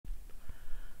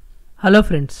Hello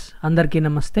friends, అందరికీ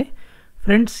నమస్తే.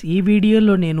 Friends, ఈ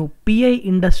వీడియోలో నేను పిఐ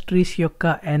ఇండస్ట్రీస్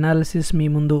యొక్క అనాలిసిస్ మీ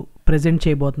ముందు ప్రజెంట్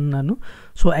చేయబోతున్నాను.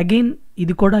 సో అగైన్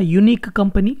ఇది కూడా యూనిక్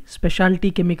కంపెనీ, స్పెషాలిటీ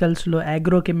కెమికల్స్లో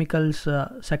అగ్రోకెమికల్స్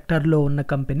సెక్టర్లో ఉన్న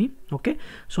company. Okay,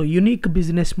 so unique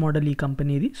business model ఈ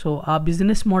కంపెనీది. సో ఆ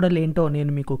బిజినెస్ మోడల్ ఏంటో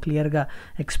నేను మీకు క్లియర్గా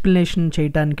ఎక్స్ప్లెనేషన్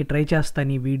చేయడానికి ట్రై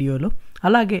చేస్తాను ఈ వీడియోలో.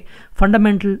 అలాగే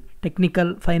fundamental,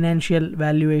 technical, financial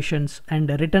valuations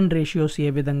and return ratios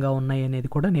ఏ విధంగా ఉన్నాయి అనేది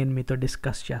కూడా నేను మీతో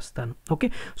డిస్కస్ చేస్తాను. ఓకే,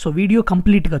 సో వీడియో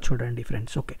కంప్లీట్గా చూడండి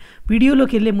ఫ్రెండ్స్. ఓకే,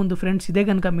 వీడియోలోకి వెళ్ళే ముందు ఫ్రెండ్స్, ఇదే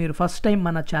కనుక మీరు ఫస్ట్ టైం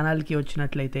మన ఛానల్కి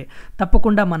వచ్చినట్లయితే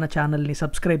తప్పకుండా మన ఛానల్ని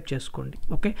సబ్స్క్రైబ్ చేసుకోండి.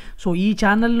 ఓకే, సో ఈ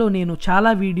ఛానల్లో నేను చాలా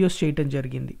వీడియోస్ చేయటం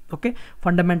జరిగింది. ఓకే,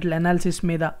 ఫండమెంటల్ అనాలిసిస్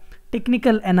మీద,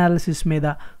 టెక్నికల్ అనాలిసిస్ మీద,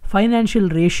 ఫైనాన్షియల్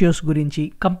రేషియోస్ గురించి,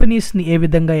 కంపెనీస్ని ఏ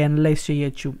విధంగా అనలైజ్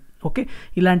చేయొచ్చు, ఓకే,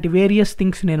 ఇలాంటి వేరియస్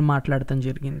థింగ్స్ నేను మాట్లాడటం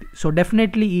జరిగింది. సో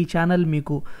డెఫినెట్లీ ఈ ఛానల్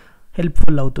మీకు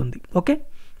హెల్ప్ఫుల్ అవుతుంది. ఓకే,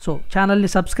 సో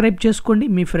ఛానల్ని సబ్స్క్రైబ్ చేసుకోండి,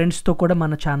 మీ ఫ్రెండ్స్తో కూడా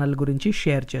మన ఛానల్ గురించి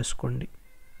షేర్ చేసుకోండి.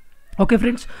 ఓకే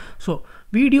ఫ్రెండ్స్, సో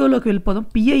వీడియోలోకి వెళ్ళిపోదాం.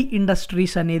 పిఐ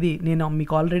ఇండస్ట్రీస్ అనేది నేను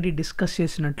మీకు ఆల్రెడీ డిస్కస్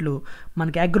చేసినట్లు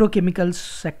మనకి అగ్రోకెమికల్స్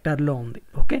సెక్టర్లో ఉంది.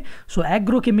 Okay, so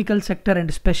agrochemical sector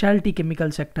and speciality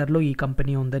chemical సెక్టర్లో ఈ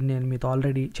కంపెనీ ఉందని నేను మీతో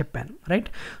ఆల్రెడీ చెప్పాను, రైట్?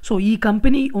 సో ఈ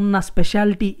కంపెనీ ఉన్న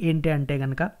స్పెషాలిటీ ఏంటి అంటే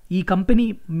కనుక, ఈ company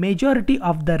majority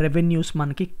of the revenues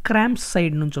మనకి క్రామ్స్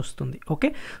సైడ్ నుంచి వస్తుంది.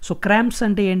 ఓకే, సో క్రామ్స్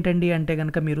అంటే ఏంటండి అంటే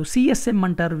కనుక మీరు సిఎస్ఎం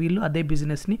అంటారు వీళ్ళు అదే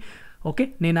బిజినెస్ని. ఓకే,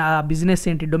 నేను ఆ బిజినెస్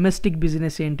ఏంటి, డొమెస్టిక్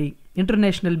బిజినెస్ ఏంటి,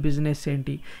 ఇంటర్నేషనల్ బిజినెస్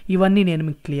ఏంటి, ఇవన్నీ నేను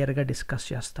మీకు క్లియర్గా డిస్కస్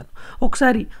చేస్తాను.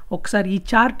 ఒకసారి ఈ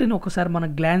చార్ట్ని ఒకసారి మనం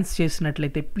గ్లాన్స్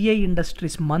చేసినట్లయితే పిఐ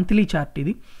ఇండస్ట్రీస్ మంత్లీ చార్ట్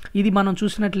ఇది మనం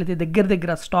చూసినట్లయితే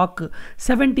దగ్గర స్టాక్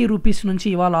 70 రూపీస్ నుంచి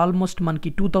ఇవాళ ఆల్మోస్ట్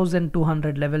మనకి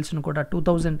 2200 లెవెల్స్ను కూడా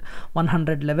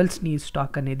 2100 లెవెల్స్ని ఈ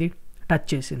స్టాక్ అనేది టచ్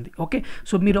చేసింది. ఓకే,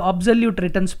 సో మీరు అబ్జల్యూట్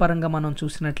రిటర్న్స్ పరంగా మనం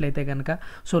చూసినట్లయితే కనుక,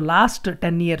 so last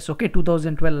 10 years, okay,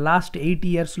 2012 last 8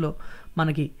 ఇయర్స్లో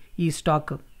మనకి ఈ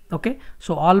స్టాక్, ఓకే,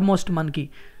 సో ఆల్మోస్ట్ మనకి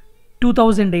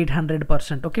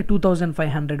 2800%, ఓకే,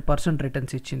 2500%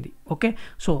 రిటర్న్స్ ఇచ్చింది. ఓకే,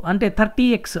 సో అంటే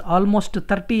 30x, ఆల్మోస్ట్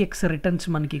 30x రిటర్న్స్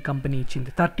మనకి కంపెనీ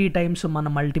ఇచ్చింది. 30 టైమ్స్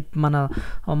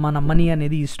మన మనీ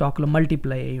అనేది ఈ స్టాక్లో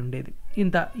మల్టిప్లై అయి ఉండేది.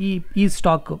 ఇంత ఈ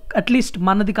స్టాక్ అట్లీస్ట్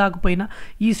మనది కాకపోయినా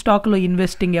ఈ స్టాక్లో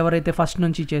ఇన్వెస్టింగ్ ఎవరైతే ఫస్ట్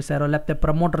నుంచి చేశారో లేకపోతే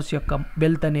ప్రమోటర్స్ యొక్క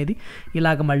వెల్త్ అనేది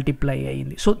ఇలాగ మల్టిప్లై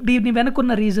అయ్యింది. సో దీని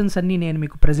వెనుకున్న రీజన్స్ అన్నీ నేను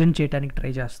మీకు ప్రజెంట్ చేయడానికి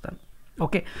ట్రై చేస్తాను.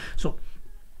 ఓకే, సో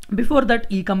బిఫోర్ దట్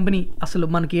ఈ కంపెనీ అసలు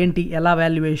మనకి ఏంటి, ఎలా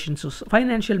వాల్యుయేషన్స్,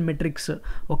 ఫైనాన్షియల్ మెట్రిక్స్,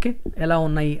 ఓకే, ఎలా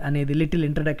ఉన్నాయి అనేది లిటిల్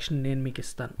ఇంట్రడక్షన్ నేను మీకు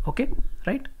ఇస్తాను. Okay,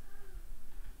 right?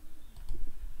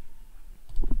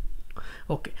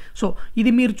 ఓకే, సో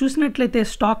ఇది మీరు చూసినట్లయితే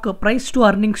స్టాక్ ప్రైస్ టు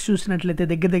అర్నింగ్స్ చూసినట్లయితే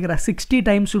దగ్గర 60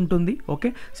 టైమ్స్ ఉంటుంది. ఓకే,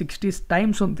 60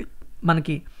 టైమ్స్ ఉంది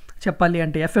మనకి. చెప్పాలి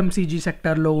అంటే ఎఫ్ఎంసీజీ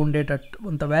సెక్టర్లో ఉండేటట్టు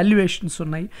అంత వాల్యుయేషన్స్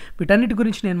ఉన్నాయి. వీటన్నిటి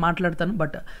గురించి నేను మాట్లాడతాను,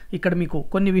 బట్ ఇక్కడ మీకు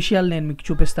కొన్ని విషయాలు నేను మీకు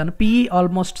చూపిస్తాను. పిఈ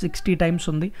ఆల్మోస్ట్ 60 టైమ్స్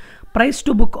ఉంది, price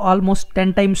to book almost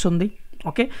 10 times ఉంది.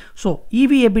 Okay, so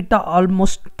EV EBITDA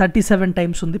almost 37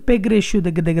 times ఉంది, పెగ్ రేషియో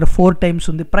దగ్గర 4 టైమ్స్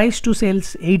ఉంది, ప్రైస్ టు సేల్స్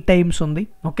 8 టైమ్స్ ఉంది.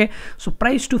 Okay, so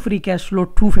price to free cash flow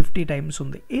 250 times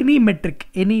ఉంది. Any metric,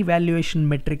 any valuation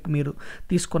metric మీరు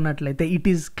తీసుకున్నట్లయితే it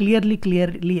is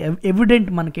clearly evident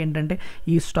మనకి ఏంటంటే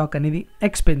ఈ స్టాక్ అనేది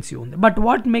ఎక్స్పెన్సివ్ ఉంది. But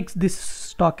what makes this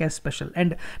stock as special,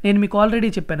 and నేను మీకు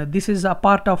ఆల్రెడీ చెప్పాను this is a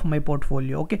part of my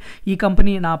portfolio. Okay, ఈ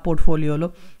కంపెనీ నా పోర్ట్ఫోలియోలో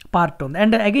పార్ట్ ఉంది.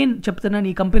 అండ్ అగైన్ చెప్తున్నాను,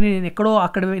 ఈ కంపెనీ నేను ఎక్కడో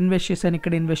అక్కడ ఇన్వెస్ట్ చేశాను,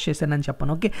 ఇక్కడ ఇన్వెస్ట్ చేశాను అని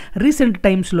చెప్పాను. ఓకే, రీసెంట్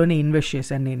టైమ్స్లోనే ఇన్వెస్ట్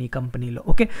చేశాను నేను ఈ కంపెనీలో.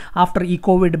 ఓకే, ఆఫ్టర్ ఈ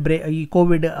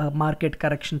కోవిడ్ మార్కెట్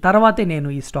కరెక్షన్ తర్వాతే నేను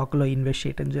ఈ స్టాక్లో ఇన్వెస్ట్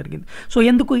చేయడం జరిగింది. సో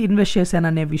ఎందుకు ఇన్వెస్ట్ చేశాను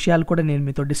అనే విషయాలు కూడా నేను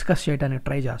మీతో డిస్కస్ చేయడానికి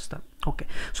ట్రై చేస్తాను. ఓకే,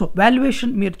 సో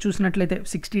వాల్యుయేషన్ మీరు చూసినట్లయితే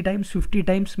 60 టైమ్స్, 50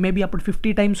 టైమ్స్, మేబీ అప్పుడు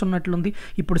 50 టైమ్స్ ఉన్నట్లుంది,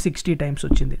 ఇప్పుడు 60 టైమ్స్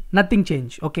వచ్చింది. Nothing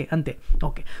change. ఓకే, అంతే.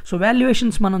 ఓకే, సో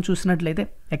వాల్యుయేషన్స్ మనం చూసినట్లయితే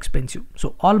expensive. So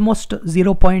almost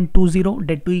 0.20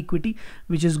 debt to equity,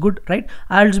 which is good, right?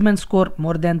 ఆల్జ్మెన్ score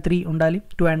more than 3 ఉండాలి,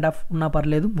 2.5 ఉన్నా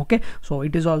పర్లేదు. Okay, so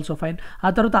it is also fine.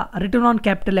 ఆ తర్వాత return on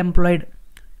capital employed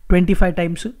 25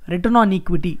 times, return on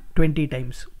equity 20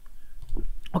 times.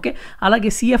 Okay, అలాగే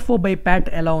CFO by Pat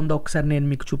ఎలా ఉందో ఒకసారి నేను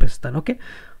మీకు చూపిస్తాను. Okay,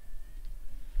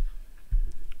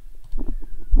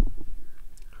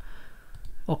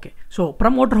 okay, so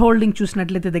promoter holding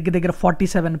చూసినట్లయితే దగ్గర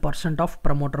 47% ఆఫ్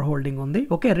ప్రమోటర్ హోల్డింగ్ ఉంది.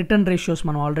 ఓకే, రిటర్న్ రేషియోస్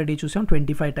మనం ఆల్రెడీ చూసాం,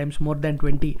 25 టైమ్స్, మోర్ దాన్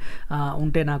 20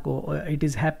 ఉంటే నాకు it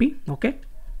is happy. Okay,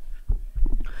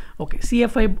 okay,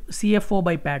 CFO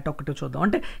by Pat ఒకటి చూద్దాం.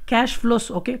 అంటే cash flows,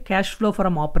 okay, cash flow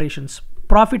from operations,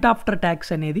 profit after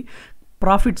tax అనేది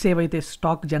ప్రాఫిట్స్ ఏవైతే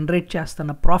స్టాక్ జనరేట్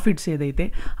చేస్తున్న ప్రాఫిట్స్ ఏదైతే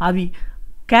అవి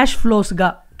క్యాష్ ఫ్లోస్గా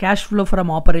క్యాష్ ఫ్లో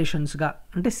ఫ్రమ్ ఆపరేషన్స్గా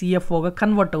అంటే సిఎఫ్ఓగా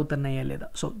కన్వర్ట్ అవుతున్నాయా లేదా.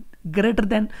 సో గ్రేటర్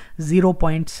దెన్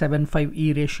 0.75 ఈ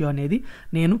రేషియో అనేది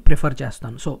నేను ప్రిఫర్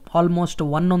చేస్తాను. సో ఆల్మోస్ట్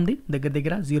 1 ఉంది,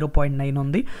 దగ్గర 0.9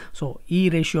 ఉంది. సో ఈ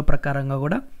రేషియో ప్రకారంగా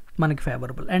కూడా మనకి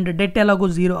ఫేవరబుల్. అండ్ డెట్ ఎలాగో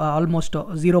ఆల్మోస్ట్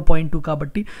 0.2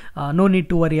 కాబట్టి no need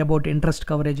to worry about interest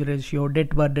coverage ratio,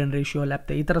 debt burden ratio,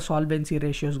 లేకపోతే ఇతర సాల్వెన్సీ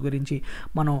రేషియోస్ గురించి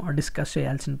మనం డిస్కస్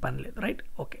చేయాల్సిన పని లేదు, రైట్.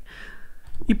 ఓకే,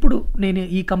 ఇప్పుడు నేను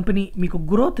ఈ కంపెనీ మీకు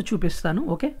గ్రోత్ చూపిస్తాను.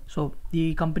 ఓకే, సో ఈ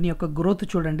కంపెనీ యొక్క గ్రోత్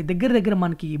చూడండి, దగ్గర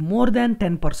మనకి more than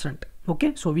 10%. Okay,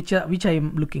 so which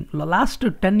I'm looking last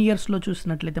 10 ఇయర్స్లో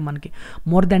చూసినట్లయితే మనకి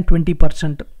మోర్ దాన్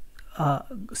 20%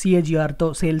 సిఏజిఆర్తో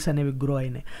సేల్స్ అనేవి గ్రో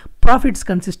అయినాయి. ప్రాఫిట్స్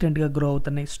కన్సిస్టెంట్గా గ్రో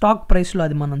అవుతున్నాయి. స్టాక్ ప్రైస్లో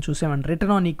అది మనం చూసామంటే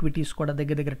రిటర్న్ ఆన్ ఈక్విటీస్ కూడా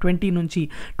దగ్గర 20 నుంచి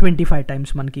 25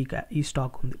 టైమ్స్ మనకి ఈ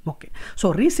స్టాక్ ఉంది. ఓకే, సో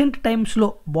రీసెంట్ టైమ్స్లో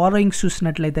బారోయింగ్స్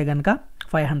చూసినట్లయితే కనుక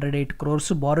 508 crores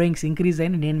బారోయింగ్స్ ఇంక్రీజ్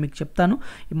అయిన నేను మీకు చెప్తాను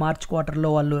ఈ మార్చ్ క్వార్టర్లో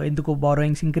వాళ్ళు ఎందుకు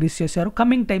బారోయింగ్స్ ఇంక్రీజ్ చేశారు.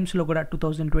 కమింగ్ టైమ్స్లో కూడా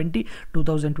 2020,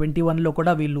 2021లో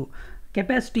కూడా వీళ్ళు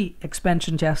కెపాసిటీ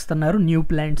ఎక్స్పాన్షన్ చేస్తున్నారు, న్యూ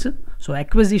ప్లాంట్స్. సో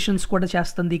అక్విజిషన్స్ కూడా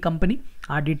చేస్తుంది ఈ కంపెనీ.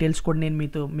 ఆ డీటెయిల్స్ కూడా నేను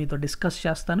మీతో డిస్కస్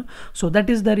చేస్తాను. So that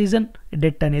is the reason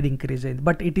debt అనేది ఇంక్రీజ్ అయింది.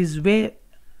 But it is way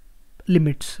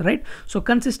limits, right. So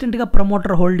కన్సిస్టెంట్గా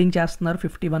ప్రమోటర్ హోల్డింగ్ చేస్తున్నారు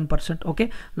 51%. ఓకే,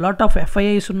 లాట్ ఆఫ్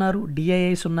ఎఫ్ఐఐస్ ఉన్నారు,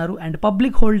 డిఐఐస్ ఉన్నారు, అండ్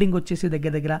పబ్లిక్ హోల్డింగ్ వచ్చేసి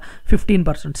దగ్గర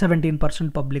 15%,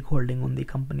 17% పబ్లిక్ హోల్డింగ్ ఉంది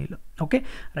ఈ కంపెనీలో. Okay,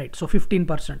 right. So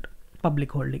 15%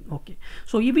 public holding. Okay,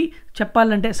 so ఇవి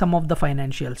చెప్పాలంటే some of the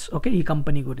financials. Okay, ఈ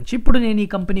కంపెనీ గురించి. ఇప్పుడు నేను ఈ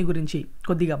కంపెనీ గురించి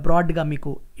కొద్దిగా బ్రాడ్గా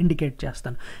మీకు ఇండికేట్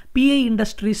చేస్తాను. Pi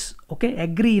industries, okay,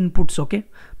 agri inputs, okay,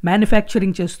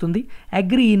 manufacturing చేస్తుంది.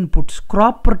 అగ్రి ఇన్పుట్స్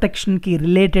క్రాప్ ప్రొటెక్షన్కి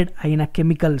రిలేటెడ్ అయిన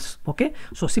కెమికల్స్. ఓకే,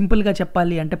 సో సింపుల్గా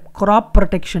చెప్పాలి అంటే క్రాప్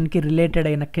ప్రొటెక్షన్కి రిలేటెడ్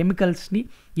అయిన కెమికల్స్ని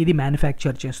ఇది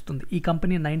మ్యానుఫ్యాక్చర్ చేస్తుంది. ఈ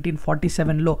కంపెనీ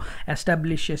 1947లో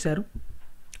ఎస్టాబ్లిష్ చేశారు.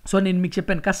 సో నేను మీకు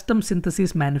చెప్పాను కస్టమ్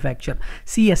సింథసిస్ మ్యానుఫ్యాక్చర్,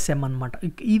 సిఎస్ఎం అనమాట.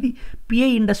 ఇది పిఐ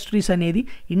ఇండస్ట్రీస్ అనేది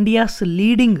India's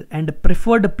leading and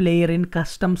preferred player in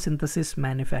custom synthesis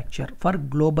manufacture for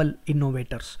global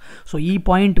innovators. So ఈ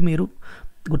పాయింట్ మీరు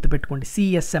గుర్తుపెట్టుకోండి.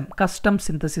 CSM custom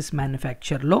synthesis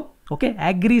మ్యానుఫ్యాక్చర్లో, okay,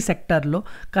 agri సెక్టర్లో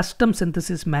కస్టమ్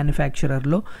సింథసిస్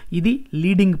మ్యానుఫ్యాక్చరర్లో ఇది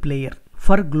leading player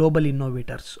for global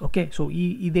innovators. Okay, so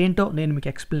ఇదేంటో నేను మీకు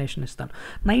ఎక్స్ప్లెనేషన్ ఇస్తాను.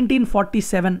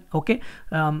 1947, ఓకే,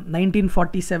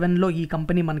 1947లో ఈ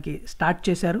కంపెనీ మనకి స్టార్ట్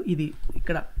చేశారు. ఇది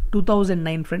ఇక్కడ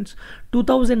 2009 ఫ్రెండ్స్.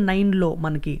 2009లో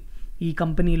మనకి ఈ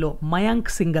కంపెనీలో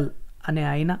మయాంక్ సింగల్ అనే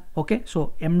ఆయన, ఓకే, సో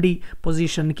ఎండి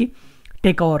పొజిషన్కి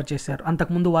టేక్ ఓవర్ చేశారు.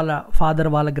 అంతకుముందు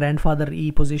వాళ్ళ గ్రాండ్ ఫాదర్ ఈ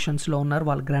పొజిషన్స్లో ఉన్నారు.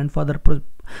 వాళ్ళ గ్రాండ్ ఫాదర్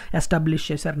ఎస్టాబ్లిష్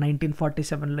చేశారు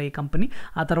 1947లో ఈ కంపెనీ.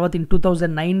 ఆ తర్వాత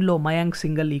 2009లో మయాంక్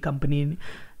సింగల్ ఈ కంపెనీని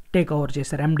టేక్ ఓవర్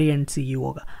చేశారు ఎండి అండ్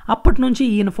సిఇఓగా. అప్పటి నుంచి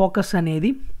ఈయన ఫోకస్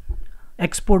అనేది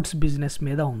ఎక్స్పోర్ట్స్ బిజినెస్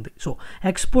మీద ఉంది. సో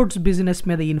ఎక్స్పోర్ట్స్ బిజినెస్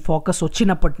మీద ఈయన ఫోకస్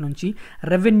వచ్చినప్పటి నుంచి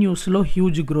రెవెన్యూస్లో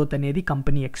హ్యూజ్ గ్రోత్ అనేది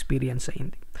కంపెనీ ఎక్స్పీరియన్స్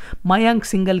అయింది. మయాంక్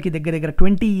సింగల్కి దగ్గర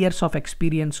 20 years ఆఫ్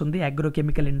ఎక్స్పీరియన్స్ ఉంది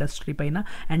అగ్రోకెమికల్ ఇండస్ట్రీ పైన.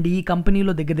 అండ్ ఈ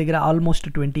కంపెనీలో దగ్గర ఆల్మోస్ట్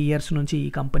 20 years నుంచి ఈ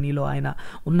కంపెనీలో ఆయన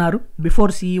ఉన్నారు.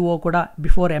 బిఫోర్ సిఇఓ కూడా,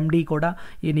 బిఫోర్ ఎండి కూడా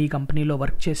ఈయన ఈ కంపెనీలో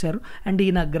వర్క్ చేశారు. అండ్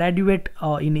ఈయన గ్రాడ్యుయేట్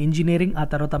ఇన్ ఇంజనీరింగ్, ఆ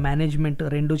తర్వాత మేనేజ్మెంట్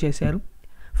 2 చేశారు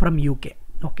ఫ్రమ్ యూకే.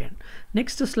 ఓకే అండి,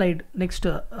 నెక్స్ట్ స్లైడ్. నెక్స్ట్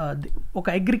ఒక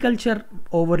అగ్రికల్చర్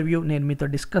ఓవర్వ్యూ నేను మీతో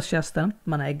డిస్కస్ చేస్తాను.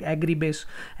 మన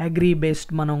అగ్రి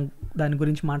బేస్డ్ మనం దాని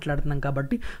గురించి మాట్లాడుతున్నాం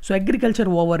కాబట్టి. సో అగ్రికల్చర్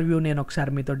ఓవర్వ్యూ నేను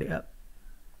ఒకసారి మీతో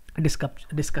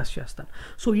డిస్కస్ చేస్తాను.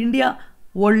 So India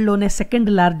వరల్డ్లోనే second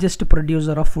largest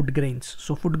producer of food grains.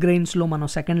 So food గ్రెయిన్స్లో మనం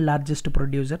second largest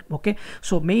producer. Okay,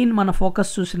 so main మన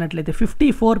ఫోకస్ చూసినట్లయితే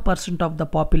 54% ఆఫ్ ద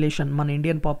పాపులేషన్, మన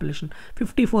Indian population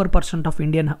 54% of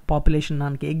Indian population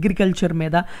మనకి అగ్రికల్చర్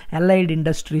మీద, అలైడ్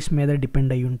ఇండస్ట్రీస్ మీద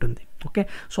డిపెండ్ అయి ఉంటుంది. ఓకే,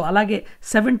 సో అలాగే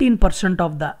 17%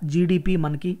 ఆఫ్ ద జీడిపి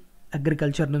మనకి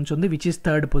అగ్రికల్చర్ నుంచి ఉంది, which is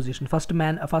third position.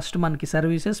 First మనకి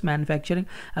services, manufacturing,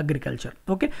 agriculture.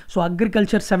 Okay, so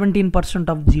agriculture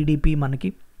 17% of GDP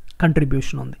మనకి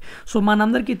కంట్రిబ్యూషన్ ఉంది. సో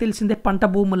మనందరికీ తెలిసిందే పంట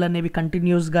భూములు అనేవి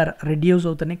కంటిన్యూస్గా రెడ్యూస్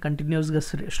అవుతున్నాయి, కంటిన్యూస్గా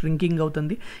ష్రింకింగ్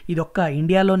అవుతుంది. ఇది ఒక్క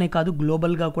ఇండియాలోనే కాదు,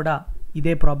 గ్లోబల్గా కూడా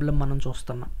ఇదే ప్రాబ్లం మనం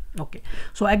చూస్తున్నాం. Okay,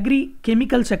 so agri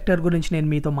chemical sector గురించి నేను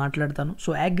మీతో మాట్లాడతాను.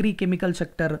 సో అగ్రి కెమికల్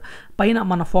సెక్టర్ పైన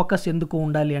మన ఫోకస్ ఎందుకు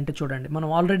ఉండాలి అంటే చూడండి, మనం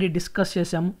ఆల్రెడీ డిస్కస్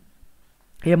చేసాము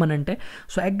ఏమనంటే,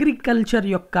 సో అగ్రికల్చర్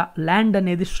యొక్క ల్యాండ్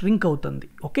అనేది ష్రింక్ అవుతుంది.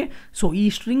 ఓకే, సో ఈ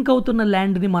ష్రింక్ అవుతున్న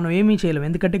ల్యాండ్ని మనం ఏమీ చేయలేము,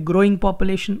 ఎందుకంటే గ్రోయింగ్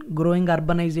పాపులేషన్, గ్రోయింగ్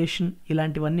అర్బనైజేషన్,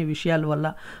 ఇలాంటివన్నీ విషయాల వల్ల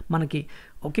మనకి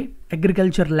ఓకే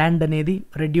అగ్రికల్చర్ ల్యాండ్ అనేది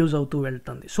రెడ్యూస్ అవుతూ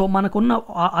వెళ్తుంది. సో మనకున్న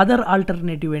అదర్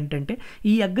ఆల్టర్నేటివ్ ఏంటంటే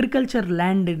ఈ అగ్రికల్చర్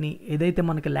ల్యాండ్ని, ఏదైతే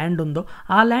మనకి ల్యాండ్ ఉందో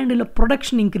ఆ ల్యాండ్లో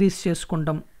ప్రొడక్షన్ ఇంక్రీజ్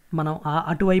చేసుకుంటాం మనం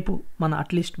అటువైపు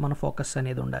అట్లీస్ట్ మన ఫోకస్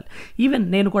అనేది ఉండాలి. ఈవెన్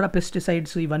నేను కూడా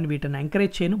పెస్టిసైడ్స్ ఇవన్నీ వీటిని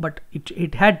ఎంకరేజ్ చేయను, బట్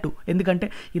ఇట్ హ్యాడ్ టు. ఎందుకంటే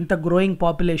ఇంత గ్రోయింగ్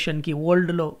పాపులేషన్కి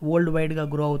వరల్డ్ వైడ్గా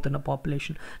గ్రో అవుతున్న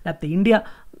పాపులేషన్, లేకపోతే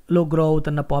ఇండియాలో గ్రో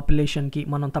అవుతున్న పాపులేషన్కి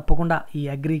మనం తప్పకుండా ఈ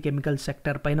అగ్రి కెమికల్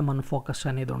సెక్టర్ పైన మన ఫోకస్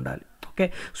అనేది ఉండాలి. ఓకే,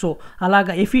 సో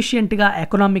అలాగా ఎఫిషియెంట్గా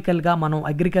ఎకనామికల్గా మనం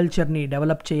అగ్రికల్చర్ని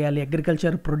డెవలప్ చేయాలి,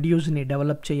 అగ్రికల్చర్ ప్రొడ్యూస్ని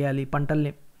డెవలప్ చేయాలి,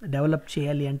 పంటల్ని డెవలప్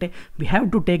చేయాలి అంటే we have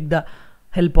to take the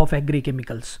help of agri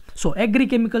chemicals. So agri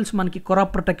chemicals మనకి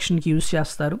క్రాప్ ప్రొటెక్షన్కి యూస్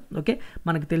చేస్తారు. ఓకే,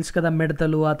 మనకి తెలుసు కదా,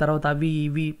 మిడతలు, ఆ తర్వాత అవి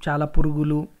ఇవి చాలా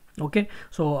పురుగులు. ఓకే,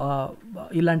 సో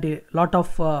ఇలాంటి లాట్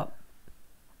ఆఫ్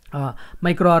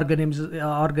మైక్రో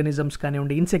ఆర్గానిజమ్స్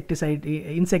కానివ్వండి,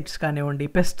 ఇన్సెక్ట్స్ కానివ్వండి,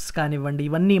 పెస్ట్స్ కానివ్వండి,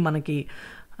 ఇవన్నీ మనకి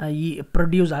ఈ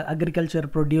అగ్రికల్చర్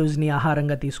ప్రొడ్యూస్ని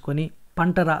ఆహారంగా తీసుకొని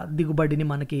పంట దిగుబడిని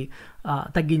మనకి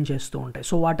తగ్గించేస్తూ ఉంటాయి.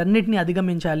 సో వాటన్నిటిని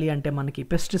అధిగమించాలి అంటే మనకి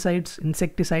pesticides,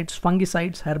 insecticides,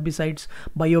 fungicides, herbicides,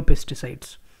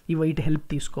 biopesticides వీటి హెల్ప్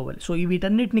తీసుకోవాలి. సో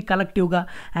వీటన్నిటిని కలెక్టివ్గా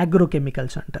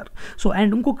అగ్రోకెమికల్స్ అంటారు. సో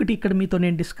అండ్ ఇంకొకటి ఇక్కడ మీతో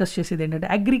నేను డిస్కస్ చేసేది ఏంటంటే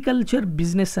అగ్రికల్చర్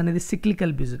బిజినెస్ అనేది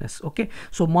cyclical business. Okay,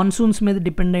 so monsoons మీద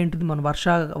డిపెండ్ అయి ఉంటుంది, మన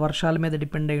వర్షాల మీద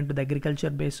డిపెండ్ అయి ఉంటుంది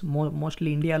అగ్రికల్చర్ బేస్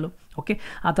మోస్ట్లీ ఇండియాలో. ఓకే,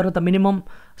 ఆ తర్వాత మినిమం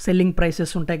సెల్లింగ్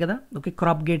ప్రైసెస్ ఉంటాయి కదా. ఓకే,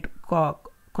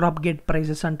 క్రాప్ గేట్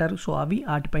ప్రైజెస్ అంటారు. సో అవి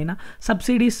వాటిపైన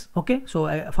సబ్సిడీస్. ఓకే, సో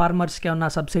ఫార్మర్స్కి ఏమన్నా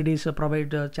సబ్సిడీస్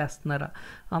ప్రొవైడ్ చేస్తున్నారా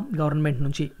గవర్నమెంట్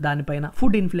నుంచి, దానిపైన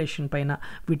ఫుడ్ ఇన్ఫ్లేషన్ పైన,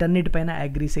 వీటన్నిటిపైన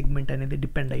అగ్రి సెగ్మెంట్ అనేది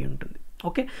డిపెండ్ అయి ఉంటుంది.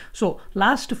 ఓకే, సో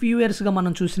లాస్ట్ ఫ్యూ ఇయర్స్గా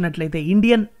మనం చూసినట్లయితే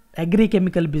ఇండియన్ అగ్రి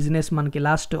కెమికల్ బిజినెస్ మనకి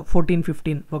లాస్ట్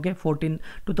 14-15 ఓకే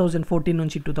 2014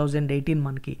 నుంచి 2018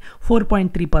 మనకి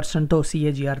 4.3%తో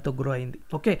CAGRతో గ్రో అయింది.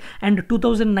 ఓకే, అండ్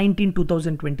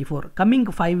 2019-2024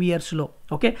 కమింగ్ 5 ఇయర్స్లో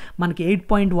ఓకే మనకి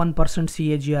 8.1%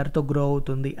 CAGRతో గ్రో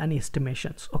అవుతుంది అని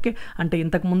ఎస్టిమేషన్స్. ఓకే, అంటే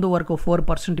ఇంతకుముందు వరకు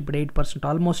 4%, ఇప్పుడు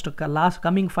 8%, ఆల్మోస్ట్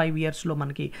కమింగ్ 5 ఇయర్స్లో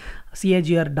మనకి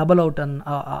CAGR డబల్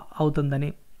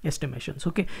అవుతుందని estimations.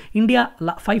 Okay, India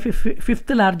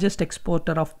 5th largest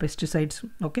exporter of pesticides.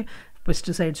 Okay,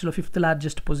 పెస్టిసైడ్స్లో 5th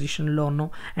largest పొజిషన్లో ఉన్నాం.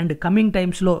 అండ్ కమింగ్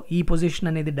టైమ్స్లో ఈ పొజిషన్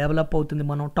అనేది డెవలప్ అవుతుంది.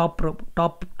 మనం టాప్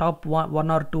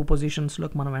 1 or 2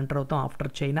 పొజిషన్స్లోకి మనం ఎంటర్ అవుతాం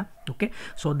ఆఫ్టర్ చైనా. ఓకే,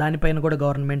 సో దానిపైన కూడా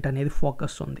గవర్నమెంట్ అనేది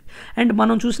ఫోకస్ ఉంది. అండ్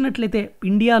మనం చూసినట్లయితే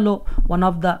ఇండియాలో one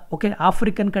of the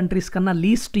African countries కన్నా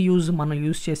లీస్ట్ మనం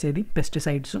యూజ్ చేసేది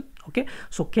పెస్టిసైడ్స్. ఓకే,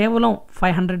 సో కేవలం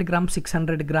 500 grams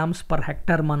 600 grams per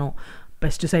hectare మనం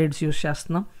పెస్టిసైడ్స్ యూస్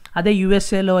చేస్తున్నాం. అదే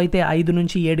యూఎస్ఏలో అయితే 5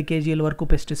 నుంచి 7 kgs వరకు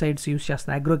పెస్టిసైడ్స్ యూస్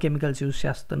చేస్తున్నారు, అగ్రోకెమికల్స్ యూస్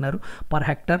చేస్తున్నారు పర్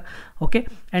హెక్టర్. ఓకే,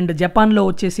 అండ్ జపాన్లో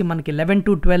వచ్చేసి మనకి 11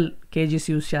 to 12 kgs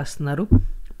యూస్ చేస్తున్నారు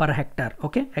పర్ హెక్టార్.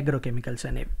 ఓకే, అగ్రోకెమికల్స్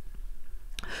అనేవి.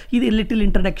 ఇది లిటిల్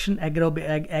ఇంట్రడక్షన్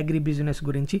అగ్రి బిజినెస్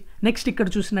గురించి. నెక్స్ట్ ఇక్కడ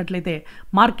చూసినట్లయితే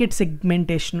market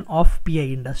segmentation of pi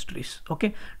industries. Okay,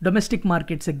 domestic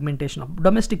market segmentation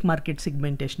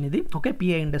ఇది. ఓకే,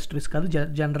 పిఐ ఇండస్ట్రీస్ కాదు,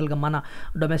 జనరల్గా మన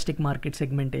domestic market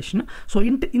segmentation. So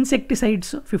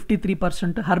insecticides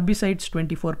 53%, హర్బిసైడ్స్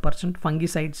 24%,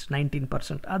 fungicides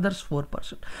 19%, others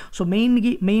 4%. So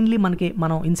mainly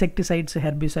మనం ఇన్సెక్టిసైడ్స్,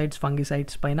 హెర్బిసైడ్స్,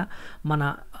 ఫంగిసైడ్స్ పైన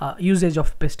మన యూజేజ్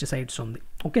ఆఫ్ పెస్టిసైడ్స్ ఉంది.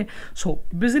 Okay, so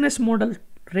business model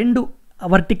 2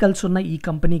 verticals ఉన్నాయి ఈ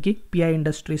కంపెనీకి, పిఐ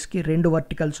ఇండస్ట్రీస్కి 2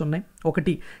 వర్టికల్స్ ఉన్నాయి.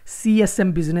 ఒకటి CSM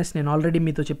బిజినెస్, నేను ఆల్రెడీ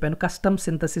మీతో చెప్పాను, కస్టమ్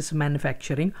సింథసిస్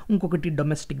మ్యానుఫ్యాక్చరింగ్. ఇంకొకటి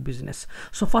domestic business.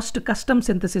 So first custom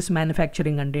synthesis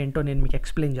manufacturing అంటే ఏంటో నేను మీకు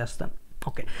ఎక్స్ప్లెయిన్ చేస్తాను.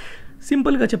 ఓకే,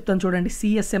 సింపుల్గా చెప్తాను చూడండి.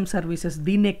 CSM సర్వీసెస్,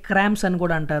 దీన్నే క్రామ్స్ అని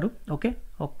కూడా అంటారు. ఓకే,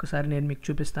 ఒక్కసారి నేను మీకు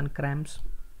చూపిస్తాను cramps.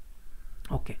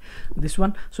 Okay, this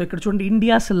one. So ఇక్కడ చూడండి,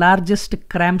 India's largest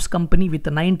cramps company with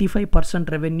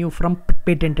 95% revenue from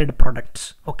patented products.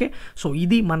 Okay, so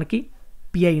ఇది మనకి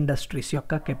పిఐ ఇండస్ట్రీస్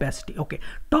యొక్క capacity. Okay,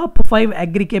 top 5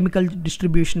 అగ్రికెమికల్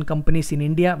distribution companies in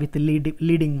India with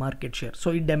leading market share. So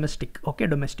ఈ డొమెస్టిక్. ఓకే,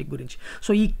 డొమెస్టిక్ గురించి.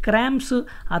 So ఈ cramps,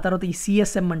 ఆ తర్వాత ఈ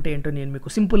CSM అంటే ఏంటో నేను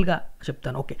మీకు సింపుల్గా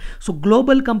చెప్తాను. Okay, so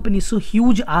global companies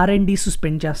huge R&Ds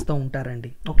spend చేస్తూ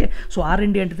ఉంటారండి. ఓకే, సో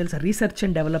R&D అంటే తెలుసా, రీసెర్చ్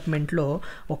అండ్ డెవలప్మెంట్లో.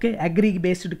 ఓకే, అగ్రి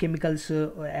బేస్డ్ కెమికల్స్,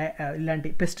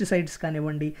 ఇలాంటి పెస్టిసైడ్స్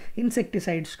కానివ్వండి,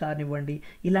 ఇన్సెక్టిసైడ్స్ కానివ్వండి,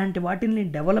 ఇలాంటి వాటిని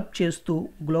డెవలప్ చేస్తూ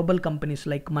గ్లోబల్ కంపెనీస్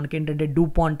లైక్ మనకేంటంటే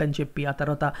డూపాంట్ అని చెప్పి, ఆ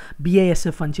తర్వాత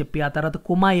BASF అని చెప్పి, ఆ తర్వాత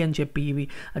కుమాయ్ అని చెప్పి, ఇవి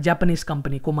Japanese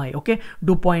company కుమాయ్. Okay,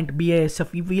 DuPont, BASF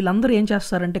వీళ్ళందరూ ఏం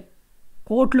చేస్తారంటే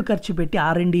కోట్లు ఖర్చు పెట్టి,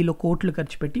 R&Dలో కోట్లు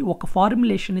ఖర్చు పెట్టి ఒక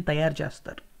ఫార్ములేషన్ని తయారు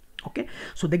చేస్తారు. ఓకే,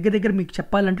 సో దగ్గర మీకు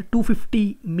చెప్పాలంటే $250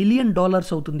 million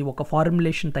అవుతుంది ఒక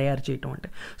ఫార్ములేషన్ తయారు చేయటం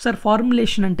అంటే. సార్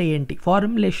ఫార్ములేషన్ అంటే ఏంటి?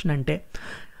 ఫార్ములేషన్ అంటే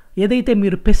ఏదైతే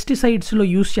మీరు పెస్టిసైడ్స్లో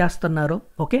యూస్ చేస్తున్నారో,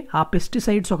 ఓకే, ఆ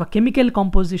పెస్టిసైడ్స్ ఒక కెమికల్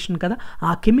కాంపోజిషన్ కదా,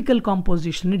 ఆ కెమికల్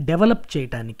కాంపోజిషన్ని డెవలప్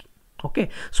చేయడానికి. ఓకే,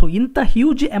 సో ఇంత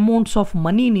హ్యూజ్ అమౌంట్స్ ఆఫ్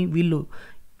మనీని వీళ్ళు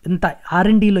ఇంత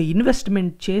R&Dలో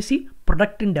ఇన్వెస్ట్మెంట్ చేసి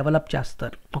ప్రొడక్ట్ని డెవలప్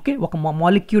చేస్తారు. ఓకే, ఒక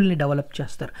మాలిక్యూల్ని డెవలప్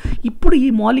చేస్తారు. ఇప్పుడు ఈ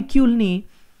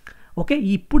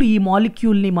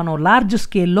మాలిక్యూల్ని మనం లార్జ్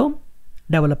స్కేల్లో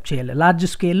డెవలప్ చేయాలి, లార్జ్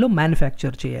స్కేల్లో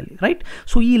మ్యానుఫ్యాక్చర్ చేయాలి, రైట్?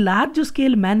 సో ఈ లార్జ్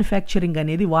స్కేల్ మ్యానుఫ్యాక్చరింగ్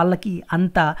అనేది వాళ్ళకి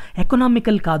అంత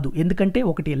ఎకనామికల్ కాదు. ఎందుకంటే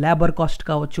ఒకటి లేబర్ కాస్ట్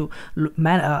కావచ్చు,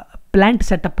 ప్లాంట్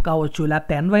సెటప్ కావచ్చు,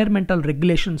 లేకపోతే ఎన్వైర్మెంటల్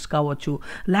రెగ్యులేషన్స్ కావచ్చు,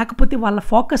 లేకపోతే వాళ్ళ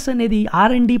ఫోకస్ అనేది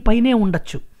R&D పైనే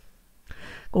ఉండొచ్చు.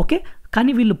 ఓకే,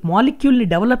 కానీ వీళ్ళు మాలిక్యూల్ని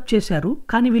డెవలప్ చేశారు,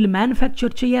 కానీ వీళ్ళు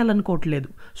మ్యానుఫ్యాక్చర్ చేయాలనుకోవట్లేదు.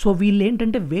 సో వీళ్ళు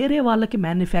ఏంటంటే వేరే వాళ్ళకి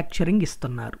మ్యానుఫ్యాక్చరింగ్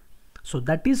ఇస్తున్నారు. So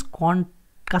that is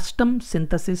custom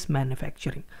synthesis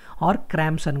manufacturing or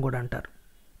cramps అని కూడా అంటారు.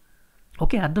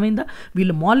 ఓకే, అర్థమైందా?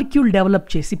 వీళ్ళు మాలిక్యూల్ డెవలప్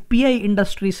చేసి పిఐ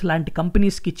ఇండస్ట్రీస్ లాంటి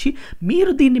కంపెనీస్కి ఇచ్చి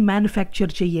మీరు దీన్ని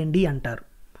మ్యానుఫ్యాక్చర్ చేయండి అంటారు.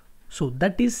 So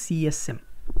that is CSM.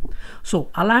 So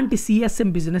అలాంటి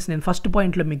CSM బిజినెస్ నేను ఫస్ట్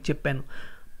పాయింట్లో మీకు చెప్పాను.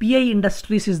 Pi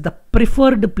industries is the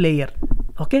preferred player.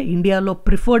 Okay, ఇండియాలో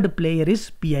preferred player is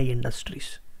pi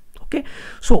industries. Okay,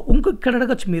 so ఇక్కడ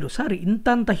అడగచ్చు మీరు, సార్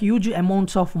ఇంత హ్యూజ్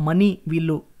అమౌంట్స్ ఆఫ్ మనీ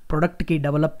వీళ్ళు ప్రొడక్ట్కి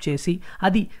డెవలప్ చేసి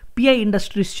అది పిఐ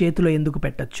ఇండస్ట్రీస్ చేతిలో ఎందుకు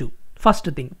పెట్టచ్చు? ఫస్ట్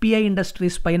థింగ్, పిఐ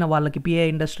ఇండస్ట్రీస్ పైన వాళ్ళకి పిఐ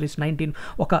ఇండస్ట్రీస్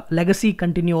ఒక లెగసీ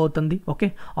కంటిన్యూ అవుతుంది. ఓకే,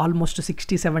 ఆల్మోస్ట్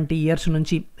 60-70 ఇయర్స్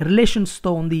నుంచి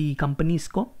రిలేషన్స్తో ఉంది ఈ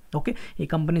కంపెనీస్కో. ఓకే, ఈ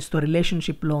కంపెనీస్తో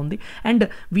రిలేషన్షిప్లో ఉంది. అండ్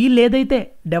వీళ్ళు ఏదైతే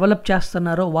డెవలప్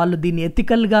చేస్తున్నారో వాళ్ళు దీన్ని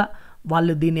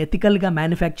ఎథికల్గా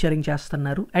మ్యానుఫ్యాక్చరింగ్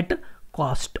చేస్తున్నారు అట్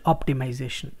కాస్ట్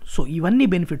ఆప్టిమైజేషన్. సో ఇవన్నీ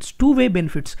బెనిఫిట్స్, 2-way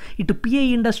బెనిఫిట్స్. ఇటు పిఐ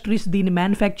ఇండస్ట్రీస్ దీన్ని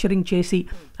మ్యానుఫ్యాక్చరింగ్ చేసి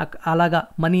అలాగా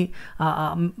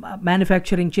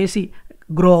మ్యానుఫ్యాక్చరింగ్ చేసి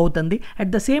గ్రో అవుతుంది.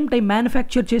 At the same time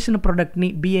manufacture చేసిన ప్రోడక్ట్ని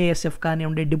BASF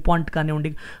కానివ్వండి, డిపాంట్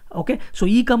కానివ్వండి, ఓకే, సో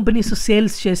ఈ కంపెనీస్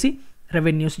సేల్స్ చేసి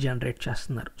రెవెన్యూస్ జనరేట్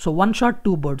చేస్తున్నారు. సో 1 shot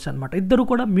 2 birds అనమాట, ఇద్దరు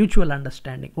కూడా మ్యూచువల్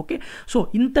అండర్స్టాండింగ్. ఓకే, సో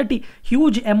ఇంతటి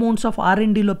హ్యూజ్ అమౌంట్స్ ఆఫ్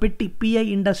R&Dలో పెట్టి పిఐ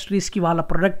ఇండస్ట్రీస్కి వాళ్ళ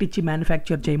ప్రొడక్ట్ ఇచ్చి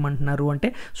మ్యానుఫ్యాక్చర్ చేయమంటున్నారు అంటే,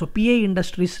 సో పిఐ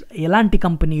ఇండస్ట్రీస్ ఎలాంటి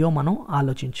కంపెనీయో మనం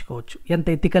ఆలోచించుకోవచ్చు, ఎంత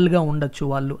ఎథికల్గా ఉండొచ్చు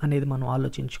వాళ్ళు అనేది మనం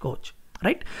ఆలోచించుకోవచ్చు,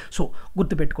 రైట్? సో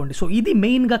గుర్తుపెట్టుకోండి. సో ఇది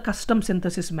మెయిన్గా కస్టమ్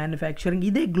సింథసిస్ మ్యానుఫ్యాక్చరింగ్.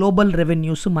 ఇదే గ్లోబల్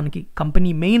రెవెన్యూస్, మనకి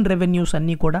కంపెనీ మెయిన్ రెవెన్యూస్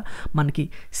అన్నీ కూడా మనకి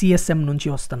CSM నుంచి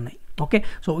వస్తున్నాయి. ఓకే,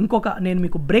 సో నేను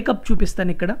మీకు బ్రేకప్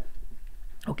చూపిస్తాను ఇక్కడ.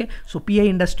 ఓకే, సో పిఐ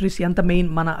ఇండస్ట్రీస్ ఎంత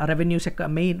మన రెవెన్యూస్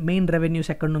మెయిన్ రెవెన్యూస్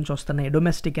ఎక్కడి నుంచి వస్తున్నాయి,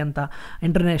 డొమెస్టిక్ ఎంత,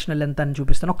 ఇంటర్నేషనల్ ఎంత అని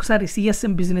చూపిస్తాను. ఒకసారి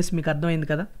CSM బిజినెస్ మీకు అర్థమైంది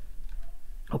కదా?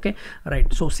 Okay,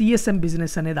 right. So CSM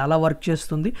business అనేది అలా వర్క్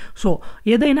చేస్తుంది. సో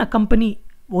ఏదైనా కంపెనీ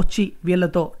వచ్చి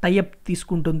వీళ్ళతో టైఅప్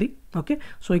తీసుకుంటుంది. ఓకే,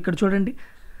 సో ఇక్కడ చూడండి,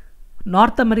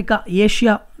 నార్త్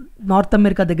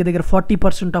అమెరికా దగ్గర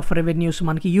 40% ఆఫ్ రెవెన్యూస్,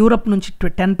 మనకి యూరప్ నుంచి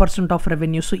 10% ఆఫ్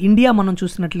రెవెన్యూస్, ఇండియా మనం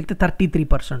చూసినట్లయితే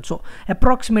 33%. సో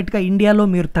అప్రాక్సిమేట్గా ఇండియాలో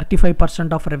మీరు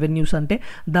 35% ఆఫ్ రెవెన్యూస్ అంటే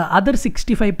ద అదర్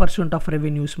 65% ఆఫ్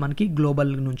రెవెన్యూస్ మనకి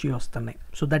గ్లోబల్ నుంచి వస్తున్నాయి.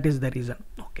 So that is the reason.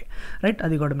 Okay, right,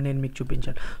 అది కూడా నేను మీకు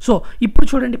చూపించాను. సో ఇప్పుడు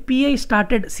చూడండి, pi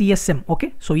started CSM. Okay,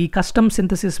 so ఈ కస్టమ్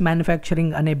సింథసిస్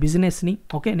మ్యానుఫ్యాక్చరింగ్ అనే బిజినెస్ని,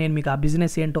 ఓకే, నేను మీకు ఆ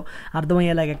బిజినెస్ ఏంటో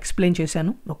అర్థమయ్యేలాగా ఎక్స్ప్లెయిన్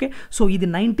చేశాను. ఓకే, సో ఇది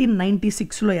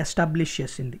 1996లో ఎస్టాబ్లిష్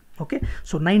చేసింది. ఓకే,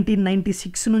 సో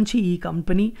 1996 నుంచి ఈ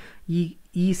కంపెనీ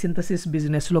ఈ సింథసిస్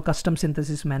బిజినెస్లో, కస్టమ్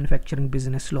సింథసిస్ మ్యానుఫ్యాక్చరింగ్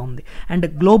బిజినెస్లో ఉంది. And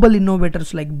global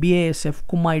innovators like BASF,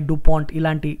 కుమాయ్, Dupont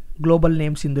ఇలాంటి గ్లోబల్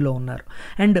నేమ్స్ ఇందులో ఉన్నారు.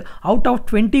 And out of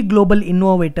 20 global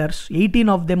innovators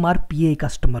 18 of them are pi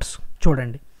customers.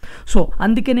 చూడండి, సో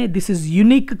అందుకనే this is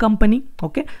unique company.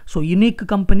 Okay, so unique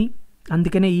company,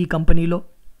 అందుకనే ఈ కంపెనీలో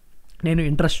నేను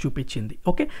ఇంట్రెస్ట్ చూపించింది.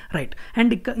 Okay, right.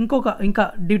 అండ్ ఇంకా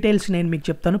డీటెయిల్స్ నేను మీకు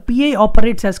చెప్తాను. Pi